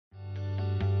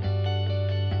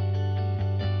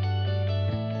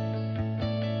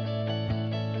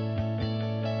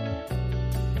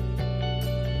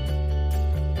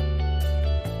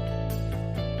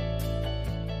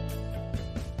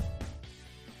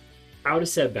How to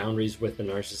set boundaries with the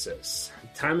narcissist.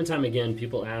 Time and time again,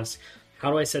 people ask,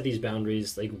 how do I set these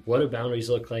boundaries? Like, what do boundaries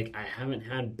look like? I haven't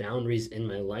had boundaries in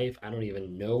my life. I don't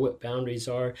even know what boundaries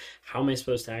are. How am I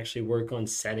supposed to actually work on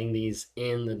setting these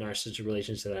in the narcissistic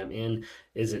relationship that I'm in?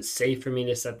 Is it safe for me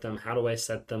to set them? How do I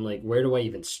set them? Like, where do I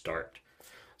even start?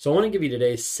 So I want to give you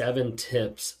today 7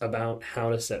 tips about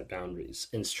how to set boundaries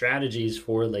and strategies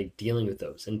for like dealing with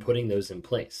those and putting those in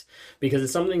place. Because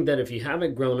it's something that if you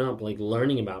haven't grown up like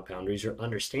learning about boundaries or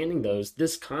understanding those,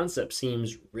 this concept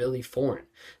seems really foreign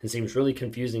and seems really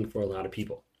confusing for a lot of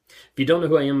people. If you don't know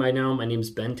who I am by now, my name is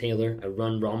Ben Taylor. I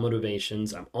run Raw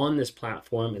Motivations. I'm on this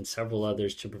platform and several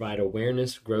others to provide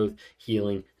awareness, growth,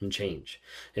 healing, and change.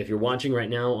 If you're watching right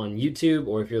now on YouTube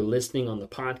or if you're listening on the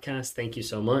podcast, thank you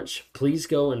so much. Please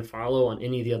go and follow on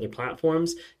any of the other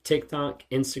platforms, TikTok,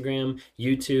 Instagram,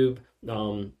 YouTube,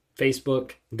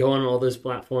 Facebook. Go on all those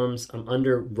platforms. I'm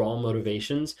under Raw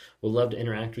Motivations. We'll love to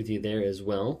interact with you there as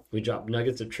well. We drop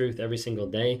nuggets of truth every single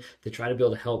day to try to be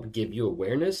able to help give you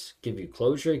awareness, give you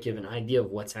closure, give an idea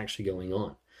of what's actually going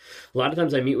on. A lot of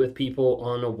times I meet with people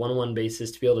on a one-on-one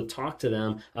basis to be able to talk to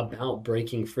them about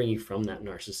breaking free from that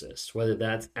narcissist, whether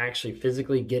that's actually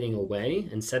physically getting away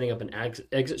and setting up an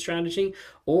exit strategy,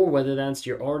 or whether that's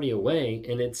you're already away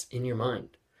and it's in your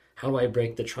mind. How do I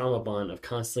break the trauma bond of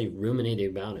constantly ruminating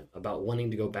about it, about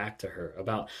wanting to go back to her,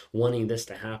 about wanting this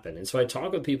to happen? And so I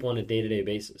talk with people on a day-to-day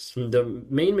basis. The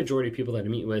main majority of people that I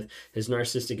meet with is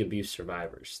narcissistic abuse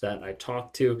survivors that I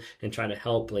talk to and try to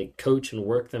help like coach and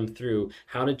work them through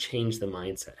how to change the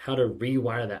mindset, how to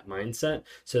rewire that mindset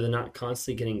so they're not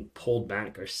constantly getting pulled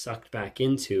back or sucked back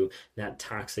into that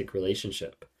toxic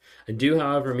relationship. I do,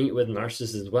 however, meet with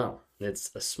narcissists as well.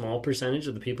 It's a small percentage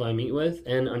of the people I meet with,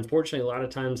 and unfortunately, a lot of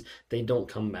times they don't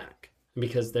come back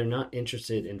because they're not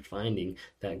interested in finding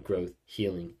that growth,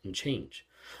 healing, and change.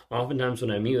 Oftentimes,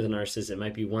 when I meet with a narcissist, it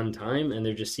might be one time, and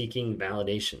they're just seeking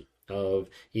validation of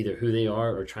either who they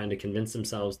are or trying to convince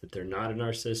themselves that they're not a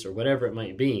narcissist or whatever it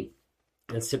might be.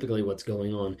 That's typically what's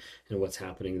going on and what's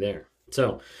happening there.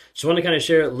 So just want to kind of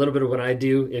share a little bit of what I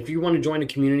do. If you want to join a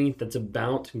community that's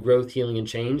about growth, healing, and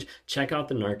change, check out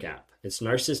the NARC app. It's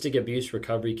Narcissistic Abuse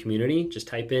Recovery Community. Just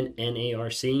type in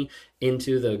NARC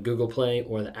into the Google Play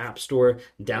or the App Store.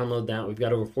 Download that. We've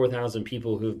got over 4,000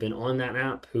 people who've been on that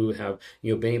app who have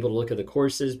been able to look at the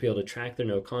courses, be able to track their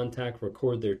no contact,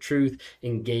 record their truth,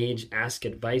 engage, ask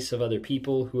advice of other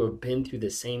people who have been through the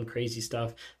same crazy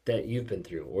stuff that you've been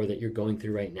through or that you're going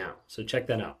through right now. So check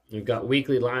that out. We've got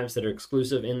weekly lives that are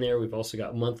exclusive in there. We've also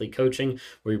got monthly coaching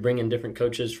where we bring in different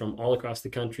coaches from all across the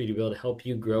country to be able to help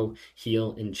you grow,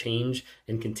 heal, and change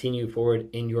and continue forward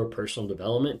in your personal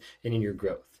development and in your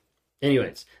growth.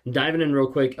 Anyways, diving in real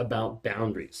quick about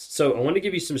boundaries. So I want to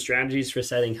give you some strategies for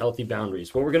setting healthy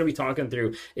boundaries. What we're going to be talking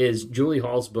through is Julie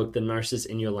Hall's book, The Narcissist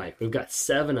in Your Life. We've got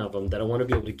 7 of them that I want to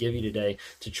be able to give you today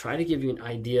to try to give you an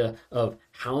idea of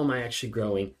how am I actually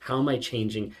growing, how am I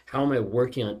changing, how am I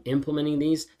working on implementing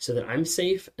these so that I'm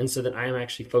safe and so that I am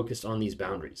actually focused on these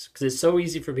boundaries. Because it's so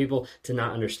easy for people to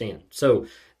not understand. So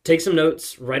take some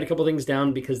notes, write a couple things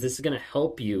down because this is going to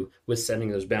help you with setting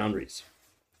those boundaries.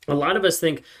 A lot of us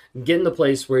get in the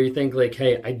place where you think like,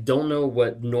 hey, I don't know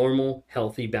what normal,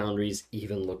 healthy boundaries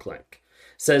even look like.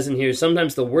 It says in here,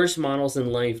 sometimes the worst models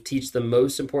in life teach the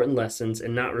most important lessons,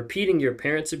 and not repeating your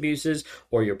parents' abuses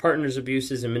or your partner's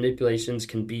abuses and manipulations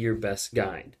can be your best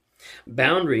guide.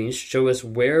 Boundaries show us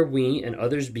where we and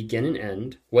others begin and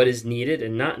end, what is needed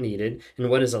and not needed, and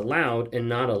what is allowed and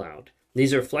not allowed.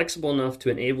 These are flexible enough to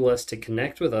enable us to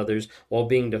connect with others while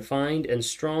being defined and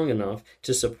strong enough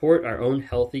to support our own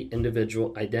healthy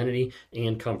individual identity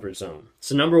and comfort zone.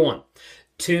 So number 1,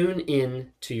 tune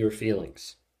in to your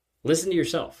feelings. Listen to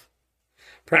yourself.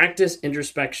 Practice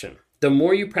introspection. The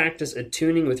more you practice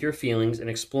attuning with your feelings and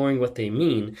exploring what they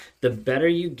mean, the better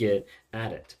you get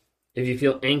at it. If you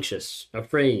feel anxious,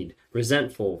 afraid,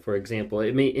 resentful, for example,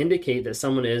 it may indicate that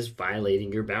someone is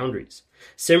violating your boundaries.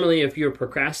 Similarly, if you're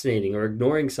procrastinating or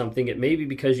ignoring something, it may be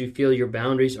because you feel your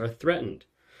boundaries are threatened.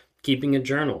 Keeping a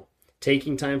journal,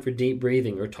 taking time for deep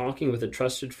breathing, or talking with a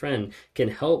trusted friend can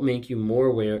help make you more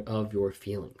aware of your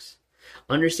feelings.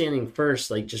 Understanding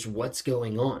first, like just what's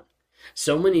going on.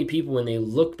 So many people, when they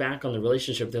look back on the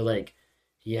relationship, they're like,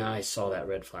 yeah, I saw that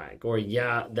red flag, or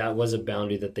yeah, that was a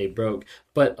boundary that they broke.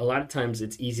 But a lot of times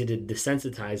it's easy to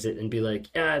desensitize it and be like,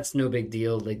 yeah, it's no big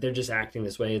deal. Like they're just acting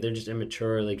this way. They're just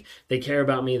immature. Like they care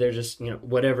about me. They're just,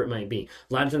 whatever it might be.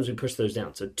 A lot of times we push those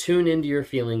down. So tune into your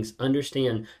feelings,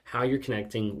 understand how you're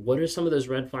connecting. What are some of those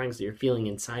red flags that you're feeling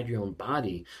inside your own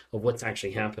body of what's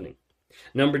actually happening?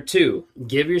 Number 2,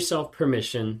 give yourself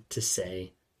permission to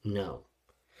say no.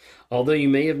 Although you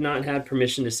may have not had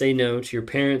permission to say no to your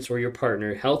parents or your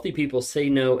partner, healthy people say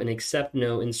no and accept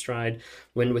no in stride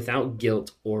when without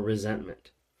guilt or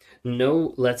resentment.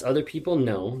 No lets other people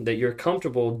know that you're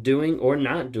comfortable doing or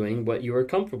not doing what you are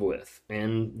comfortable with,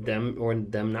 and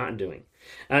them not doing.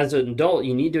 As an adult,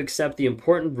 you need to accept the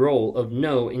important role of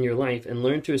no in your life and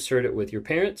learn to assert it with your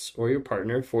parents or your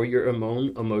partner for your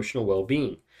own emotional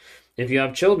well-being. If you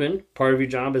have children, part of your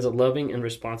job as a loving and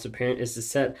responsive parent is to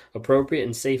set appropriate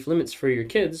and safe limits for your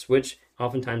kids, which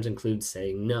oftentimes includes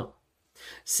saying no.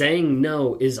 Saying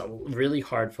no is really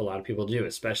hard for a lot of people to do,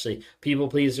 especially people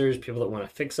pleasers, people that want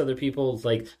to fix other people.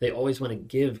 Like, they always want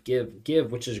to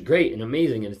give, which is great and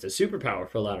amazing, and it's a superpower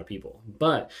for a lot of people.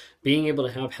 But being able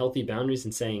to have healthy boundaries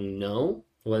and saying no,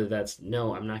 whether that's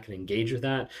no, I'm not going to engage with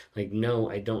that, like no,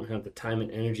 I don't have the time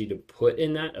and energy to put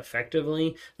in that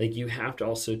effectively, like you have to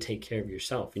also take care of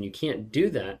yourself. And you can't do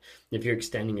that if you're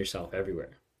extending yourself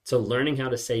everywhere. So learning how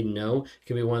to say no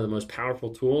can be one of the most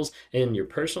powerful tools in your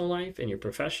personal life, in your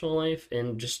professional life,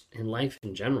 and just in life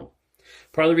in general.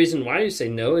 Part of the reason why you say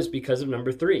no is because of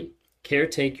number 3,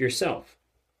 caretake yourself.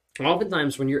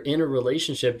 Oftentimes when you're in a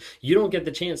relationship, you don't get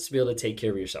the chance to be able to take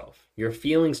care of yourself. Your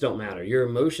feelings don't matter. Your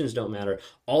emotions don't matter.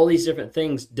 All these different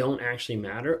things don't actually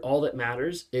matter. All that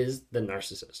matters is the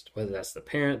narcissist, whether that's the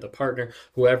parent, the partner,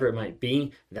 whoever it might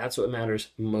be. That's what matters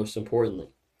most importantly.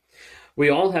 We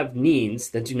all have needs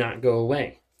that do not go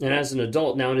away. And as an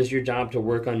adult, now it is your job to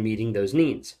work on meeting those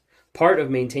needs. Part of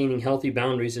maintaining healthy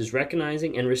boundaries is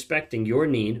recognizing and respecting your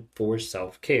need for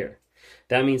self-care.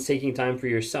 That means taking time for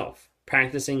yourself,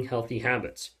 practicing healthy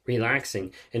habits,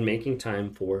 relaxing, and making time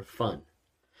for fun.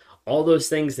 All those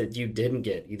things that you didn't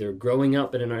get, either growing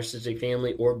up in a narcissistic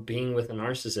family or being with a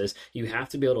narcissist, you have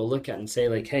to be able to look at and say,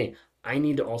 like, hey, I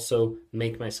need to also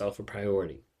make myself a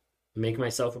priority. Make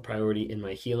myself a priority in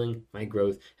my healing, my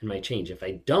growth, and my change. If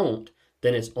I don't,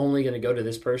 then it's only going to go to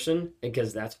this person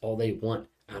because that's all they want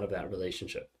out of that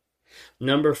relationship.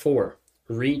 Number 4,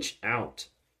 reach out.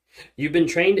 You've been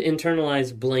trained to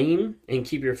internalize blame and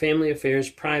keep your family affairs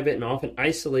private and often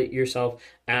isolate yourself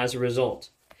as a result.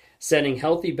 Setting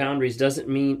healthy boundaries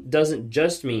doesn't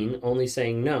just mean only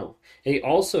saying no. It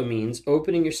also means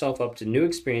opening yourself up to new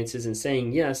experiences and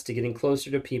saying yes to getting closer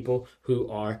to people who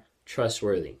are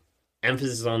trustworthy.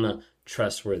 Emphasis on the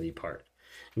trustworthy part.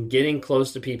 Getting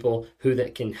close to people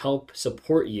that can help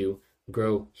support you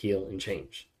grow, heal, and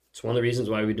change. It's one of the reasons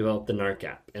why we developed the NARC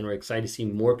app, and we're excited to see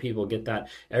more people get that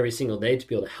every single day to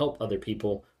be able to help other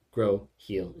people grow,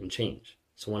 heal, and change.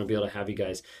 So I want to be able to have you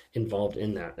guys involved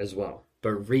in that as well.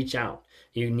 But reach out.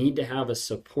 You need to have a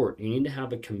support. You need to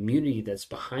have a community that's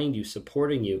behind you,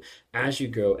 supporting you as you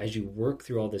grow, as you work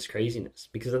through all this craziness.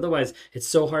 Because otherwise, it's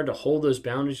so hard to hold those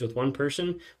boundaries with one person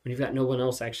when you've got no one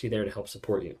else actually there to help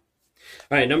support you.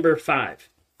 All right, number 5,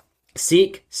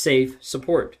 seek safe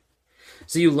support.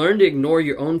 So you learn to ignore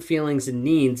your own feelings and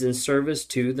needs in service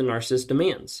to the narcissist's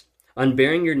demands.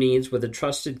 Unbearing your needs with a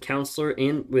trusted counselor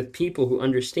and with people who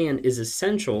understand is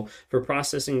essential for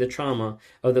processing the trauma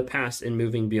of the past and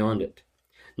moving beyond it.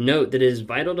 Note that it is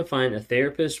vital to find a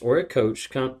therapist or a coach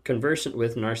conversant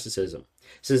with narcissism,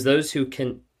 since those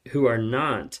who are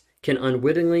not can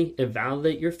unwittingly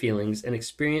invalidate your feelings and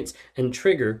experience and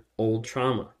trigger old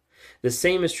trauma. The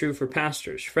same is true for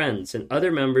pastors, friends, and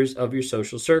other members of your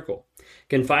social circle.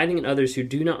 Confiding in others who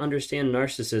do not understand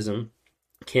narcissism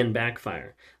can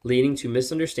backfire, leading to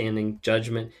misunderstanding,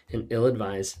 judgment, and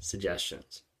ill-advised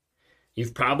suggestions.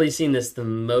 You've probably seen this the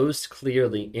most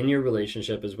clearly in your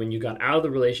relationship is when you got out of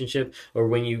the relationship or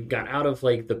when you got out of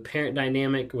like the parent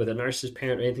dynamic with a narcissist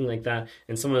parent or anything like that,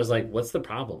 and someone was like, what's the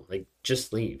problem? Like,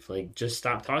 just leave. Like, just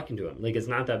stop talking to him. Like, it's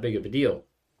not that big of a deal.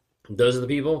 Those are the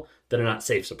people that are not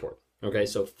safe support. Okay,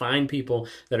 so find people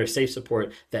that are safe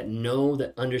support, that know,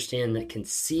 that understand, that can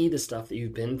see the stuff that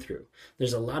you've been through.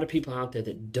 There's a lot of people out there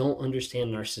that don't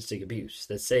understand narcissistic abuse,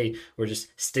 that say we're just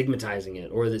stigmatizing it,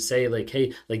 or that say like,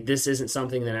 hey, like this isn't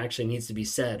something that actually needs to be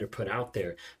said or put out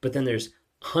there. But then there's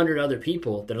 100 other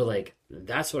people that are like,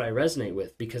 that's what I resonate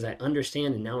with because I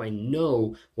understand and now I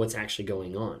know what's actually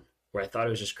going on. Where I thought it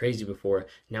was just crazy before,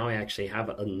 now I actually have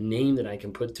a name that I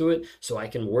can put to it so I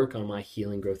can work on my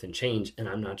healing, growth, and change, and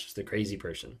I'm not just a crazy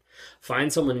person.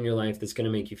 Find someone in your life that's going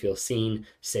to make you feel seen,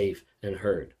 safe, and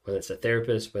heard, whether it's a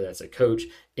therapist, whether it's a coach,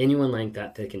 anyone like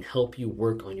that that can help you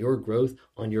work on your growth,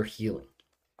 on your healing.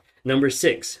 Number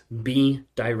 6, be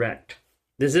direct.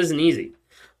 This isn't easy,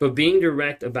 but being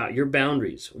direct about your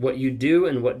boundaries, what you do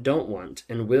and what don't want,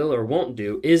 and will or won't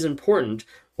do, is important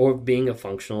for being a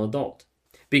functional adult.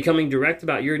 Becoming direct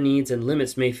about your needs and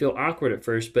limits may feel awkward at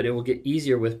first, but it will get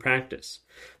easier with practice.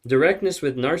 Directness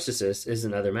with narcissists is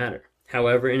another matter.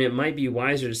 However, and it might be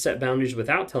wiser to set boundaries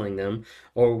without telling them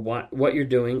or what you're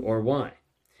doing or why.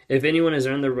 If anyone has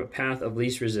earned the path of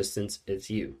least resistance, it's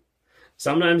you.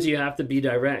 Sometimes you have to be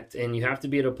direct, and you have to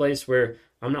be at a place where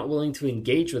I'm not willing to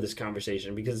engage with this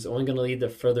conversation because it's only going to lead to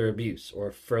further abuse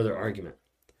or further argument.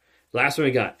 Last one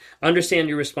we got, understand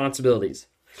your responsibilities.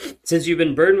 Since you've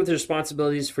been burdened with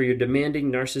responsibilities for your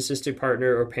demanding narcissistic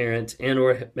partner or parent and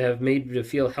or have made you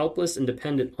feel helpless and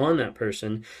dependent on that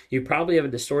person, you probably have a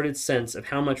distorted sense of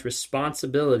how much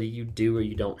responsibility you do or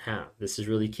you don't have. This is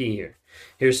really key here.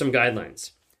 Here's some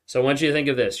guidelines. So I want you to think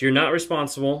of this. You're not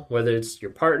responsible, whether it's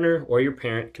your partner or your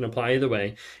parent, can apply either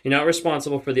way. You're not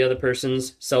responsible for the other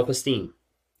person's self-esteem,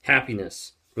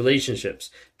 happiness,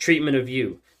 relationships, treatment of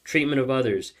you, treatment of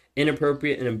others,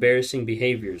 inappropriate and embarrassing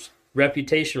behaviors,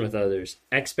 reputation with others,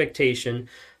 expectation,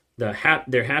 their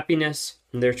happiness,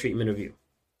 and their treatment of you.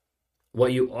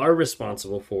 What you are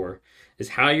responsible for is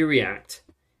how you react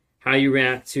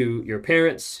to your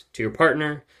parents, to your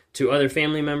partner, to other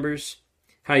family members,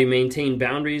 how you maintain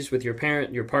boundaries with your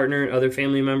parent, your partner, and other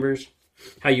family members,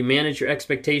 how you manage your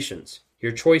expectations,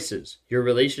 your choices, your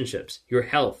relationships, your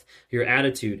health, your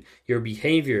attitude, your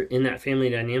behavior in that family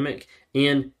dynamic,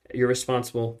 and you're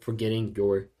responsible for getting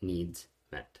your needs